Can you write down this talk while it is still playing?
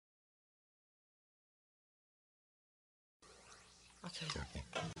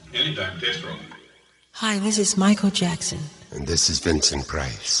Anytime, test roll. Hi, this is Michael Jackson. And this is Vincent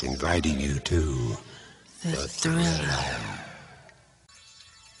Price, inviting you to The Thriller.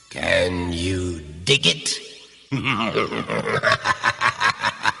 Can you dig it?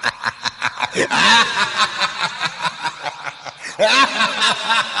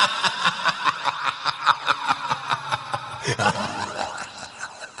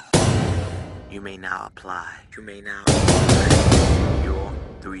 You may now apply. Your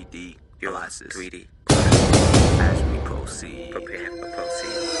 3D glasses. 3D. As we proceed. Prepare for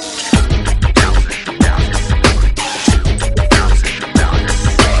proceed.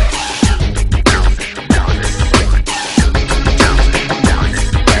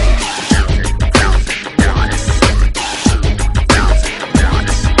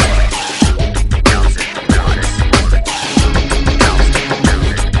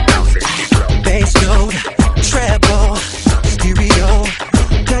 Bass note, treble, stereo,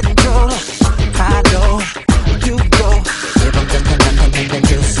 control, high low, you go. Give 'em just enough to make the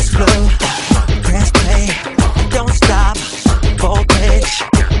juices flow.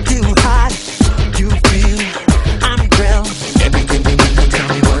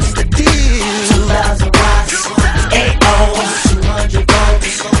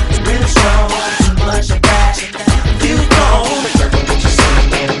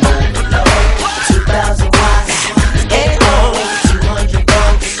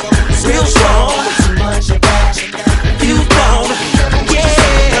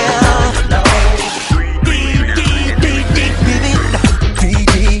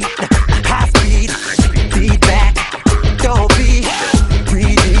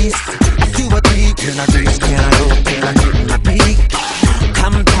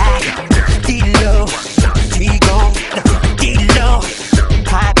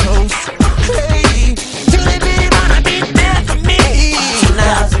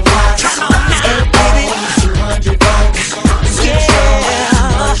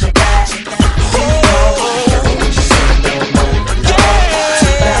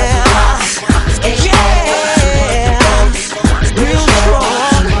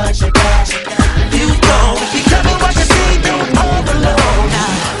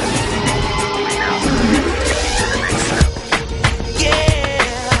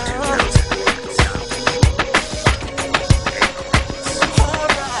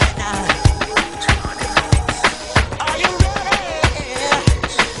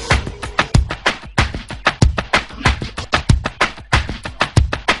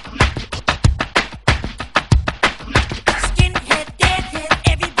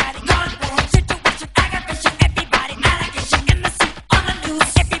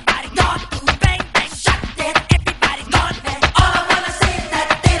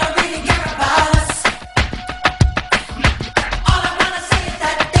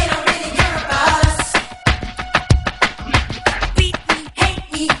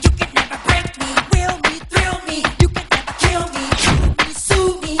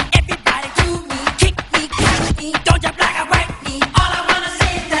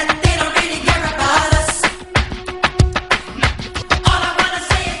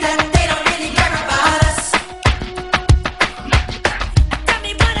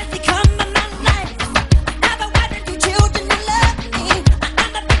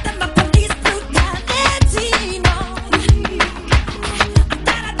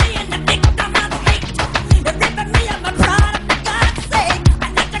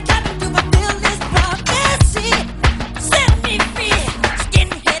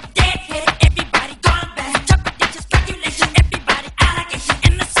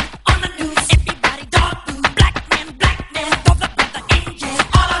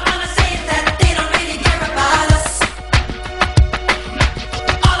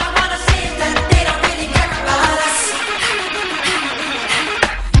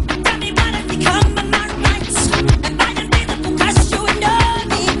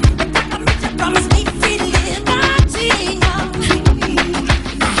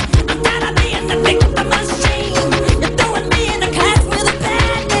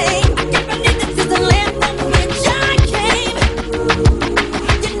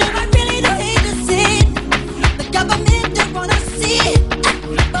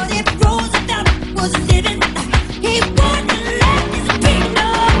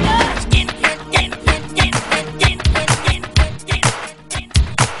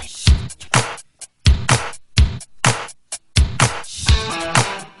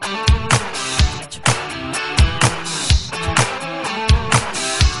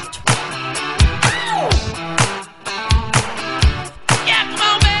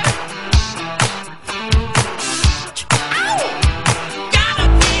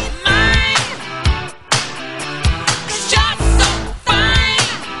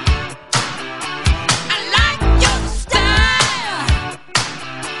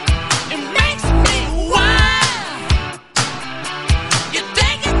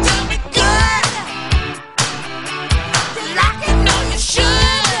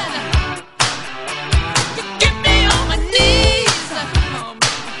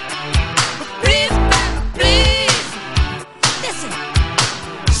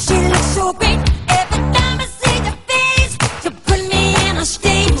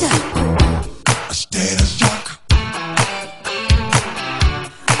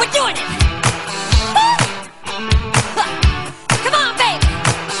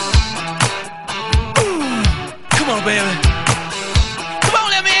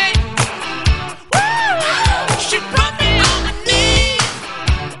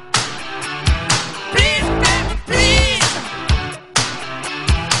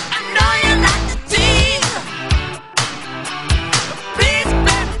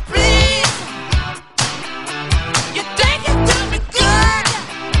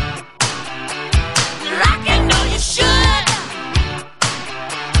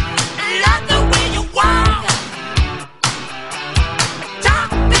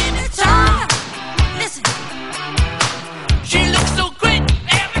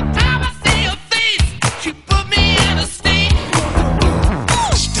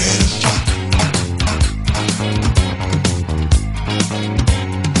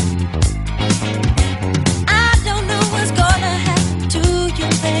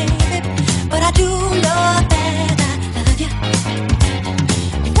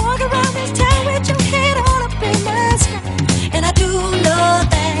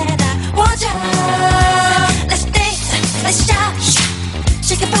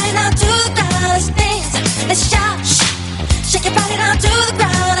 body down to the ground. Let's dance. Let's shout. Shake your body down to the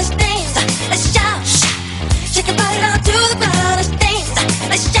ground. Let's dance. Let's shout. Shake your body down to the ground. Let's dance.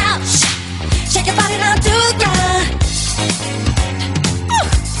 Let's shout. Shake your body down to the ground.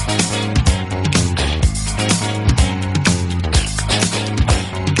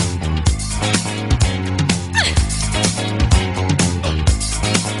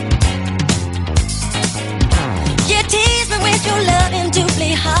 You tease me with your loving,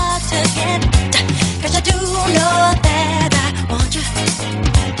 doubly hard to get. 'Cause I do know that I want you.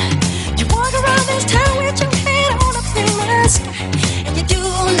 You walk around this town with your head on a pillar, and you do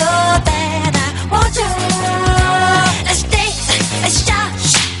know that I want you. Let's dance, let's shout,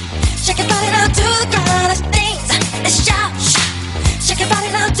 shake your body down to the ground. Let's dance, let's shout, shake your body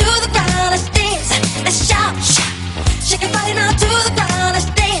down to the ground. Let's dance, let's shout, shake your body down to the ground. Let's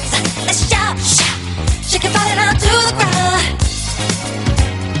dance, let's shout, shake your body down to the ground.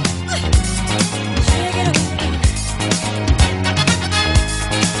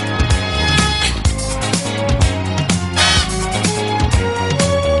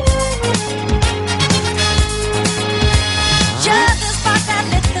 Just the spark that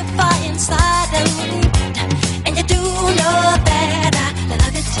lit the fire inside of me, and you do know that I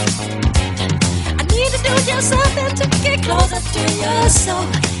love it. I need to do just something to get closer to your soul,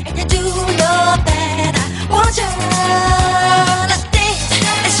 and you do know that I want you. Let's dance,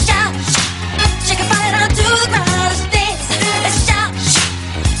 let's shout, shake your body down to the ground. Let's dance, let's shout,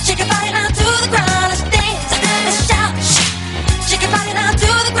 shake your body down to the ground. Let's dance, let's shout, shake your body down to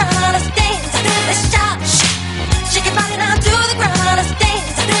the ground. Let's dance, let's shout, shake your body down to the ground. Let's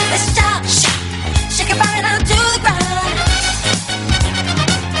dance, let's shout, shake your body down to the ground. Let's dance, let's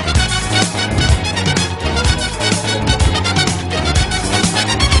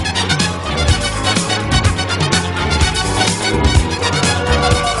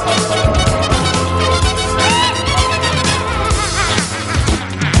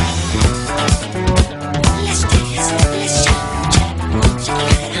shout, shake your body down to the ground. Let's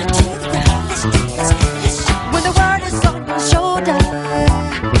dance, let's shout. When the world is on your shoulder,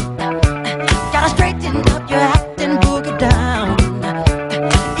 gotta straighten up your act and boogie down.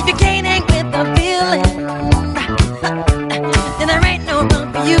 If you can't hang with the feeling, then there ain't no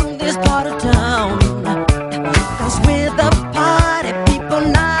room for you in this part of town. 'Cause we're the party people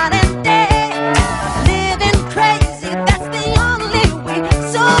night and day, living crazy, that's the only way.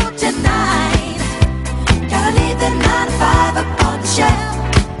 So tonight, gotta leave the 9 to 5 up on the shelf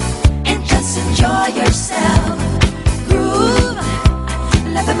and just enjoy yourself. Groove,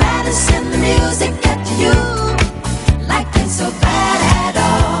 let the madness and the music get to you. Life ain't so bad at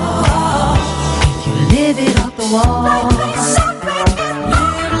all. You live it off the wall. Life ain't so bad at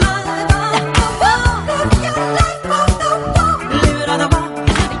all. Live life off the wall. Live your life off the wall. Live it on the wall.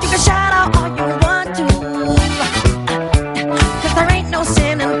 You can shout out all you want to, 'cause there ain't no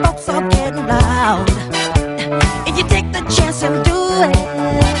sin and folks all getting loud. If you take the chance and do it,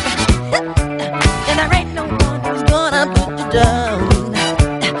 then there ain't no one who's gonna put you down.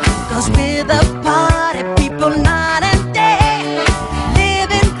 'Cause we're the party people night and day,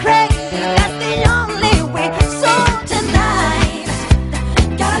 living crazy, that's the only way. So tonight,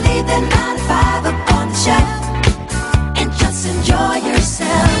 gotta leave the 9 to 5 up on the shelf and just enjoy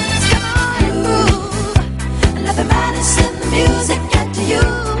yourself. Come on, move, let the madness and the music get to you.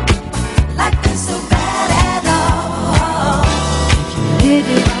 Life ain't so bad at all. Live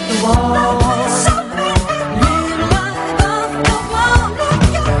it off the wall. Life ain't so bad at all. Live life off the wall.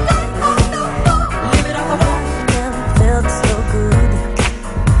 Live your life off the wall. Live it off the wall. Never felt so good,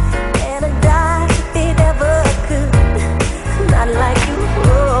 and I died if they never could. Not like you,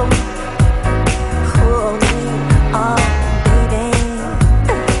 oh me, oh baby.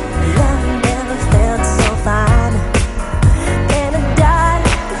 Love never felt so fine, and I died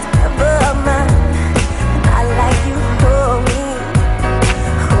if it's never mine. Not like you, oh me,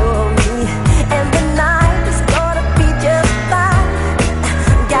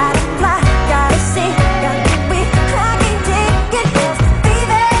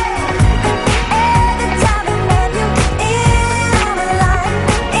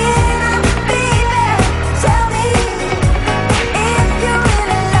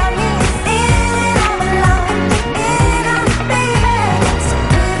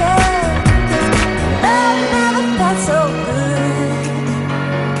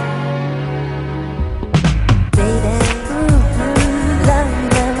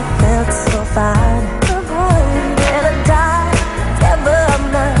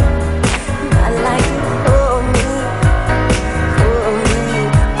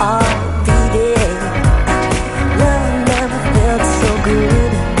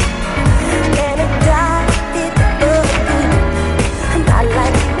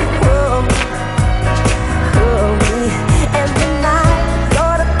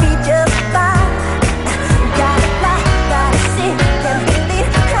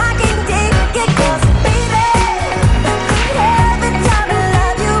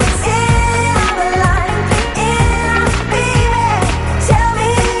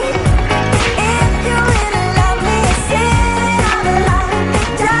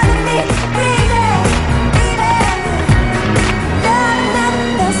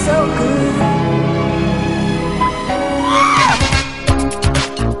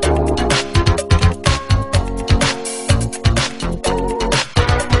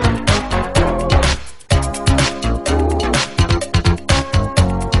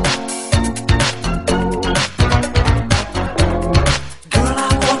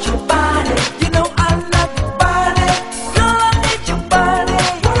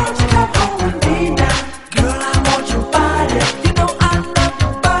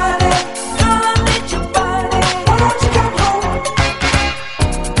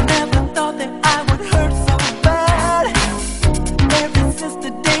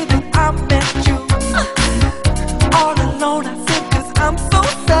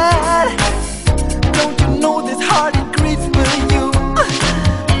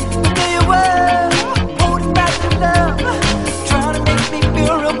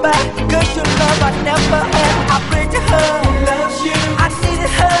 back, 'cause your love I never had. I prayed to her, he loves you. I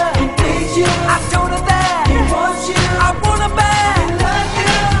needed her, he needs you. I told her that he wants you. I want her back, he loves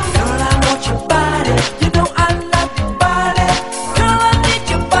you. Girl, I want your body. You know I love your body. Girl, I need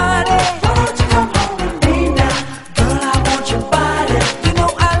your body. Why don't you come home with me now? Girl, I want your body. You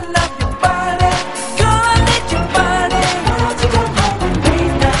know I love your body. Girl, I need your body. Why don't you come home with me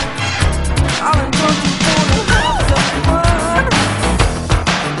now? Darling, don't you wanna have some fun?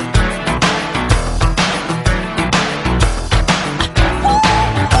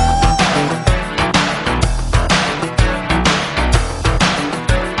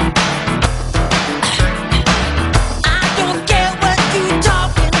 I don't care what you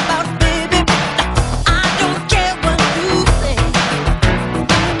talking about, baby. I don't care what you say.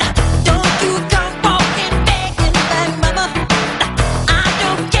 Don't you come walking, begging back, mama. I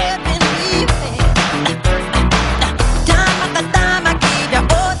don't care, believe me. Time after time I give you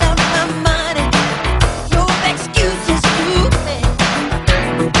all of my money. No excuses to me.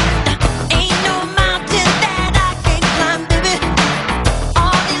 Ain't no mountain that I can't climb, baby.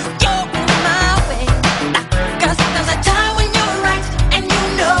 All is going my way. 'Cause there's a time when you're right and you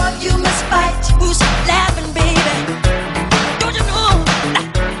know you must fight. Who's laughing, baby? Don't you know?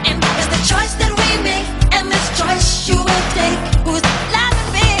 And it's the choice that we make, and this choice you will take. Who's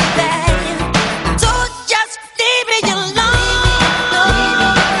laughing, baby? So just leave me alone.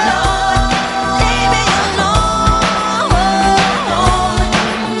 Leave me alone.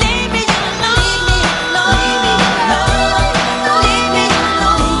 Leave me alone. Leave me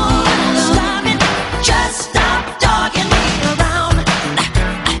alone. Stop it. Just stop dogging me around.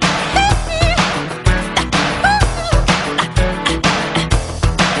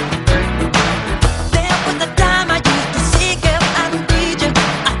 There was a time I used to seek help and need you,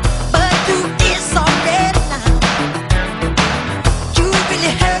 but you is already now. You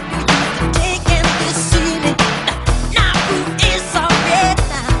really hurt me, used to take and deceive me. Now you is already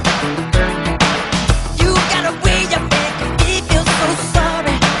now. You got a way of making me feel so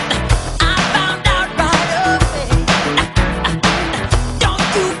sorry. I found out right away. Don't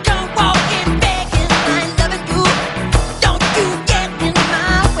you come walking, begging, I loving you. Don't you get in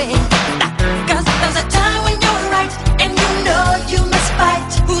my way. 'Cause there's a time when you're right and you know you must fight.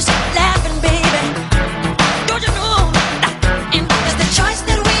 Who's laughing, baby? Don't you know? And it's the choice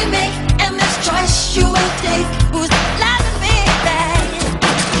that we make, and this choice you will take. Who's laughing, baby?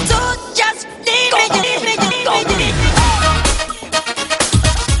 So just leave me, leave me, leave me, leave me.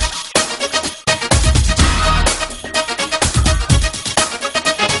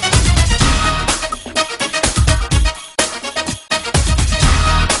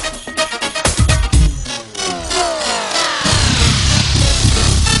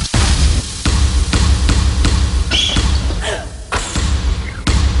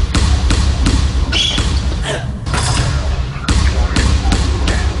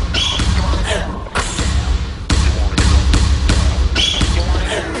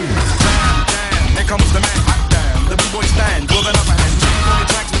 Here comes the man, hot damn. The B-boy stand with an upper hand. Jingle on your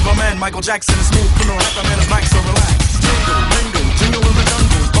tracks with my man Michael Jackson. A smooth criminal rapper, man, his mic so relaxed. Jingle, jingle, jingle in the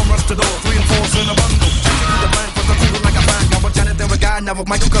jungle. Bum rush to door, 3 and 4's in a bundle. Execute the plan, put the cool like a fan. Got with Janet, there a guy, never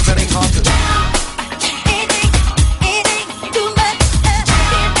Michael, 'cause it ain't hard to do. It ain't too much. It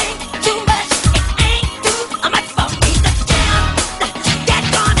ain't too much. It ain't too much for me to down. Get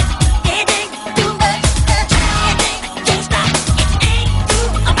on it. It ain't too much. It ain't too stop. It ain't too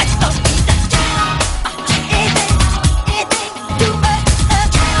much for me to down. It ain't too much.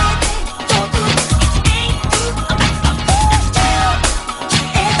 It ain't so good. It ain't too much for me to down.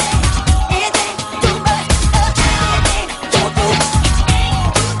 It ain't too much. It ain't so good. It ain't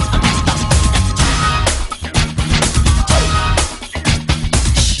too much for me to down.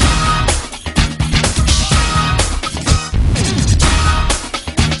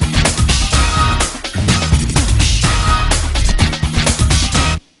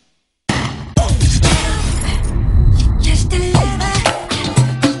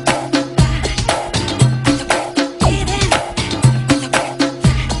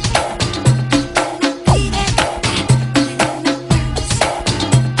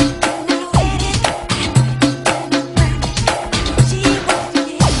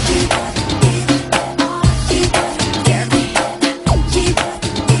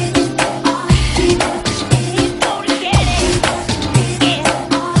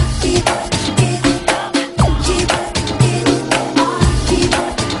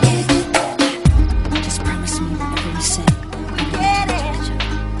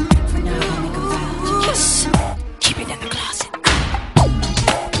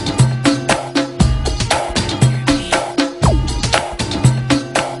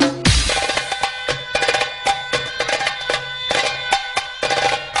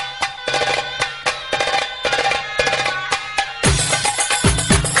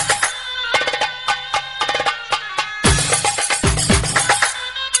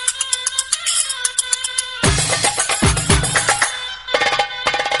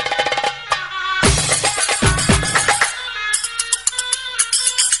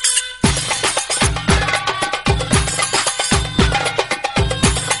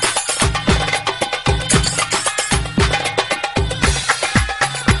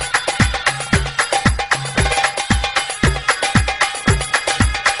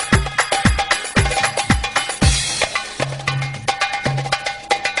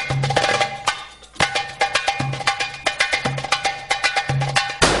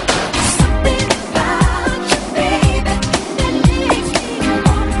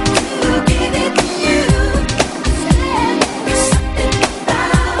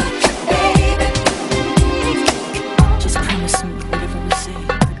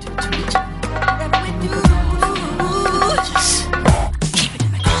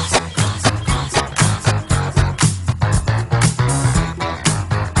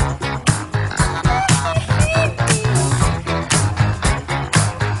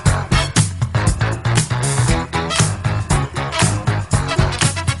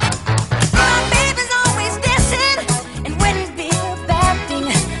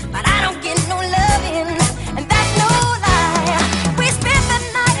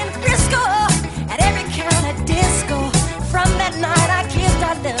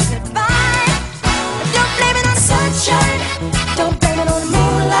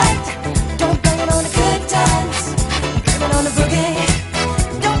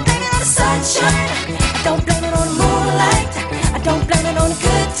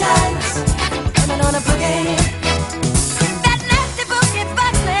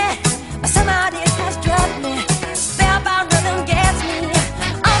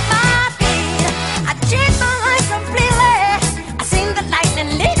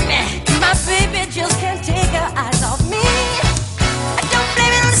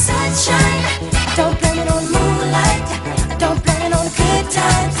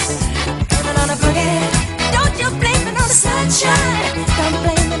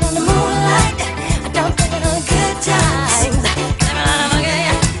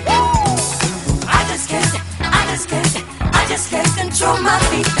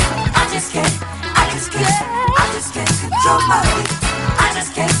 control my feet. I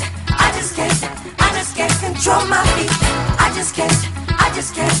just can't control my feet. I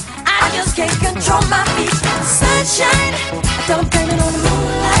just can't control my feet. Sunshine, I don't blame it on the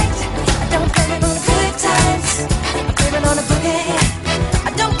moonlight. I don't blame it on the good times. I blame it on the boogie.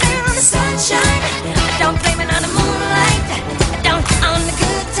 I don't blame it on the sunshine. I don't blame it on the moonlight. I don't on the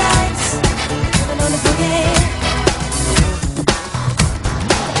good times. I blame it on the boogie.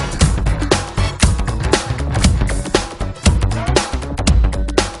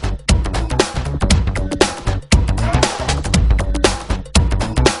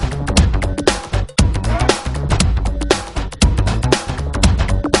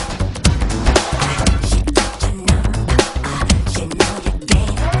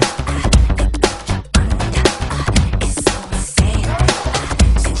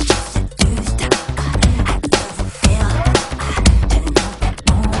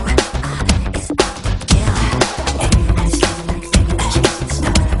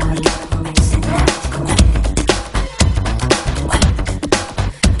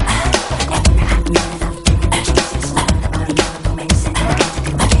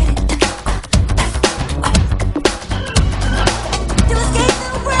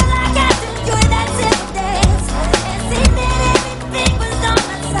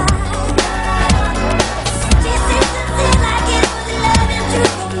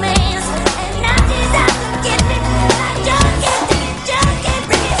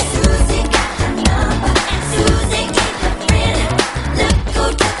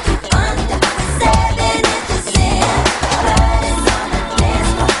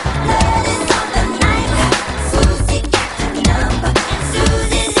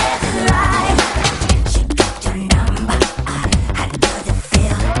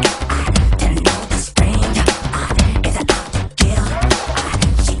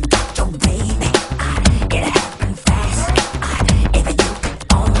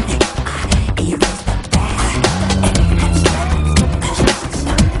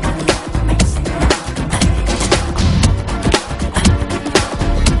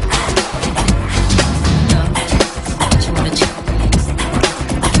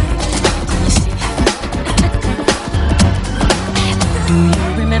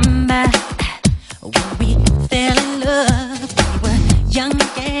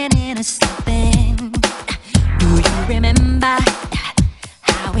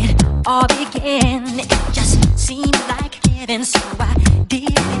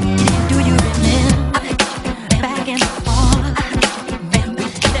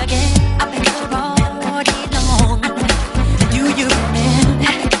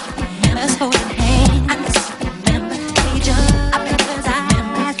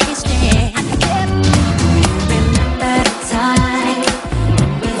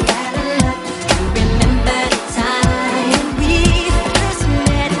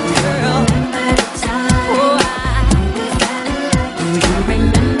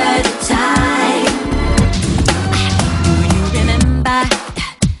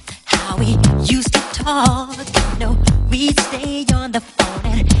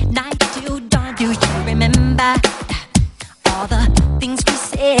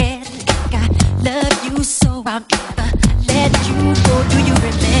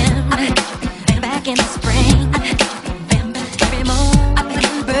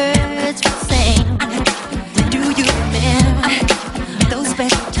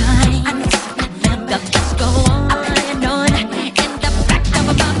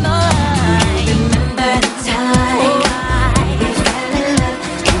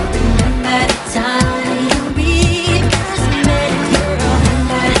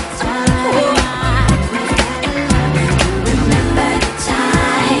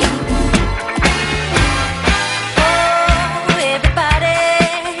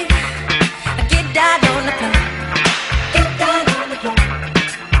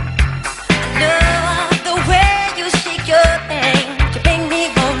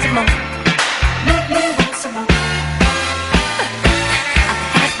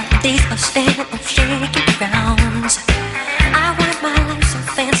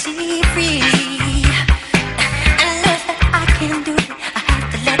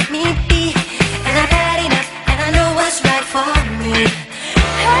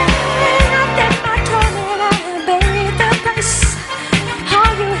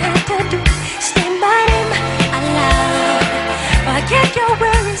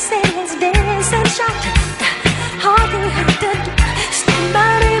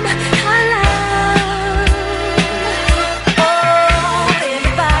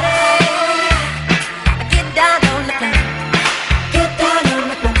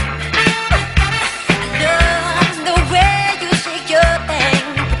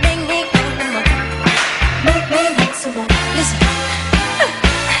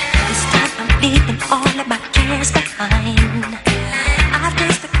 leaving all of my cares behind. I've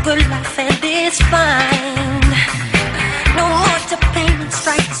tasted the good life and it's fine. No more to pain and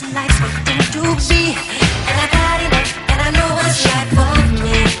strife, this life's waiting to be. And I got it, and I know what's right for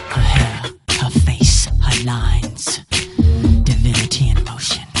me. Her hair, her face, her lines, divinity in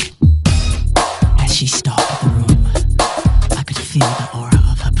motion. As she stalked the room, I could feel the aura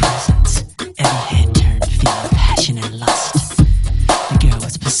of her presence. Every head turned, feeling passion and lust. The girl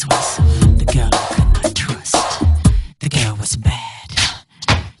was persuasive, the girl I could not trust. The girl was bad,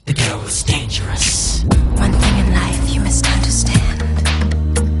 the girl was dangerous. One thing in life you must understand: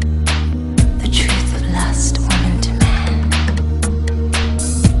 the truth of lust, woman to man.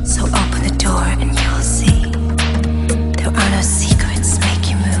 So open the door and you'll see there are no secrets. Make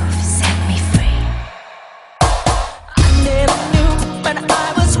you move, set me free. I never knew when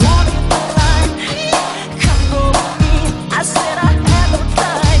I was walking the line. Come go with me, I said I had no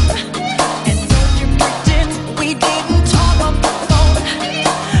time. And don't you pretend we didn't talk on the phone.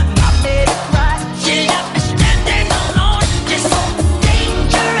 I made it right, she left me standing alone. Just so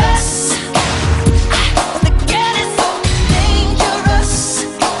dangerous. The girl is so dangerous.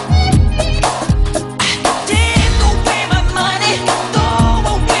 Take away my money,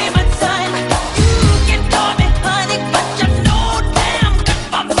 throw away my time. You can call me honey, but you know damn good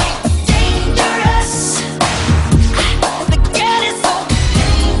for me. Dangerous. The girl is so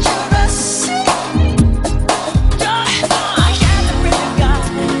dangerous. I haven't really got,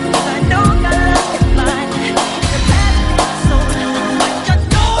 but I know God loves you fine. You're bad at so, but you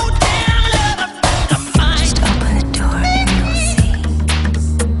know damn love a friend of mine. Just open the door and you'll see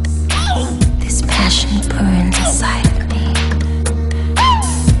this passion burns inside of me.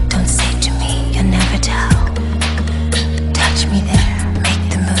 Don't say to me you'll never tell. Touch me there, make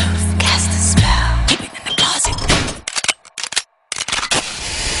the move, cast the spell. Keep it in the closet.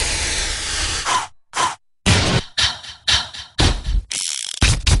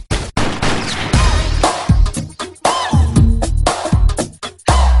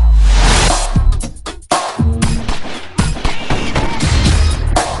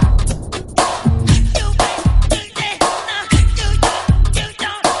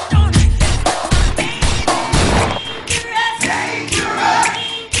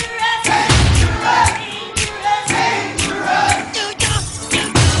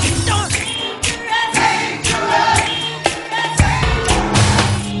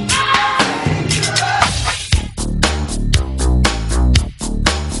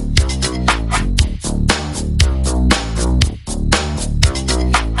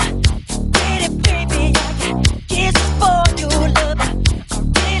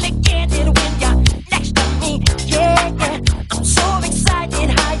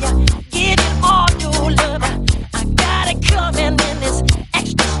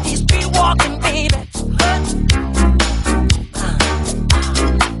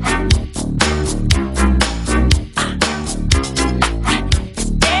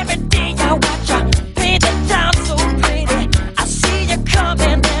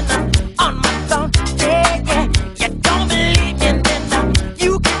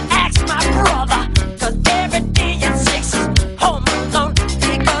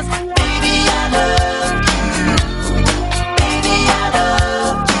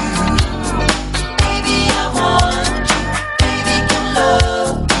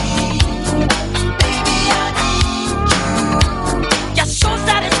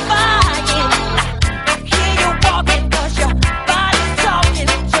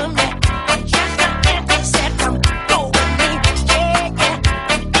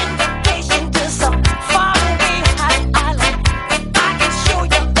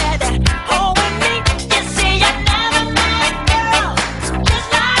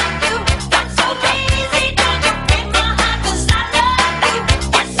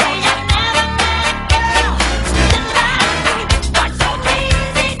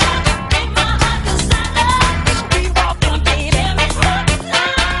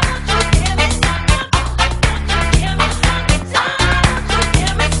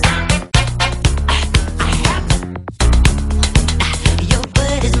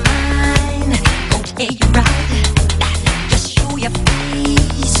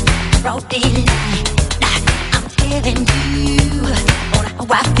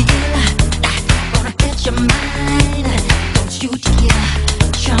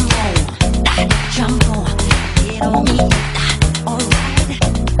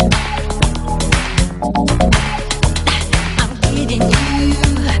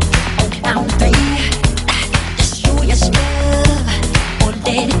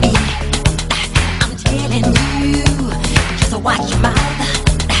 Watch your mouth.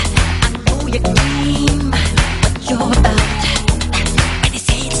 I know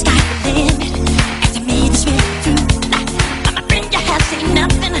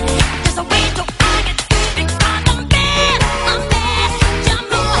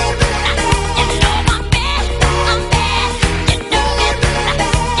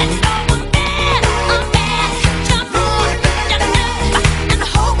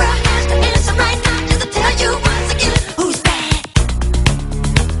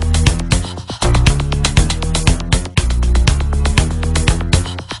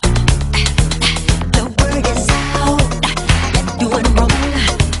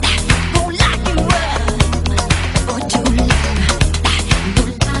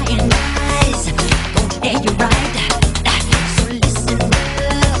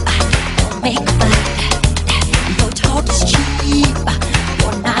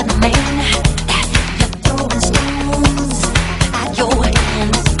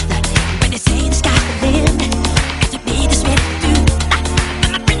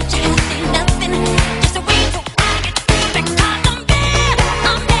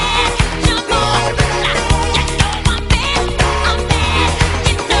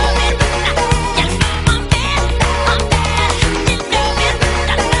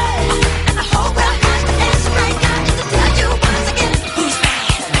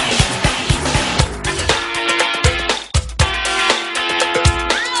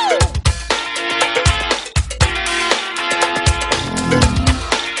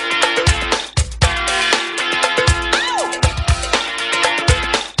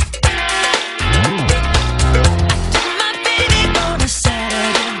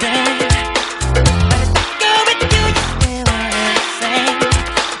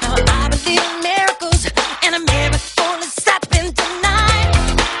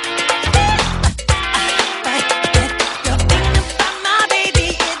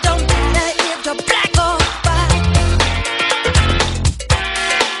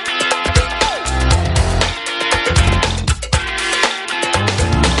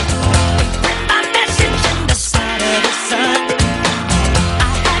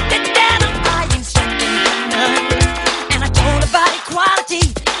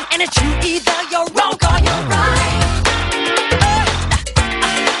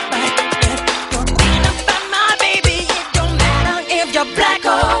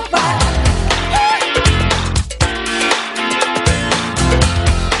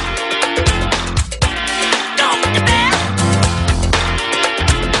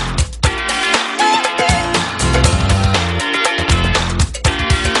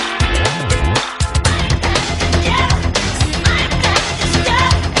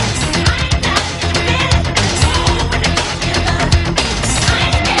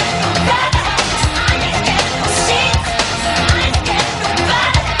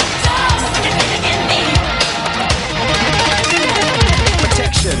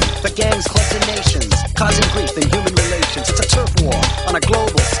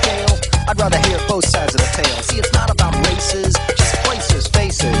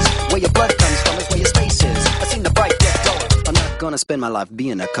Spend my life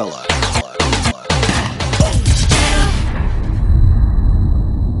being a color.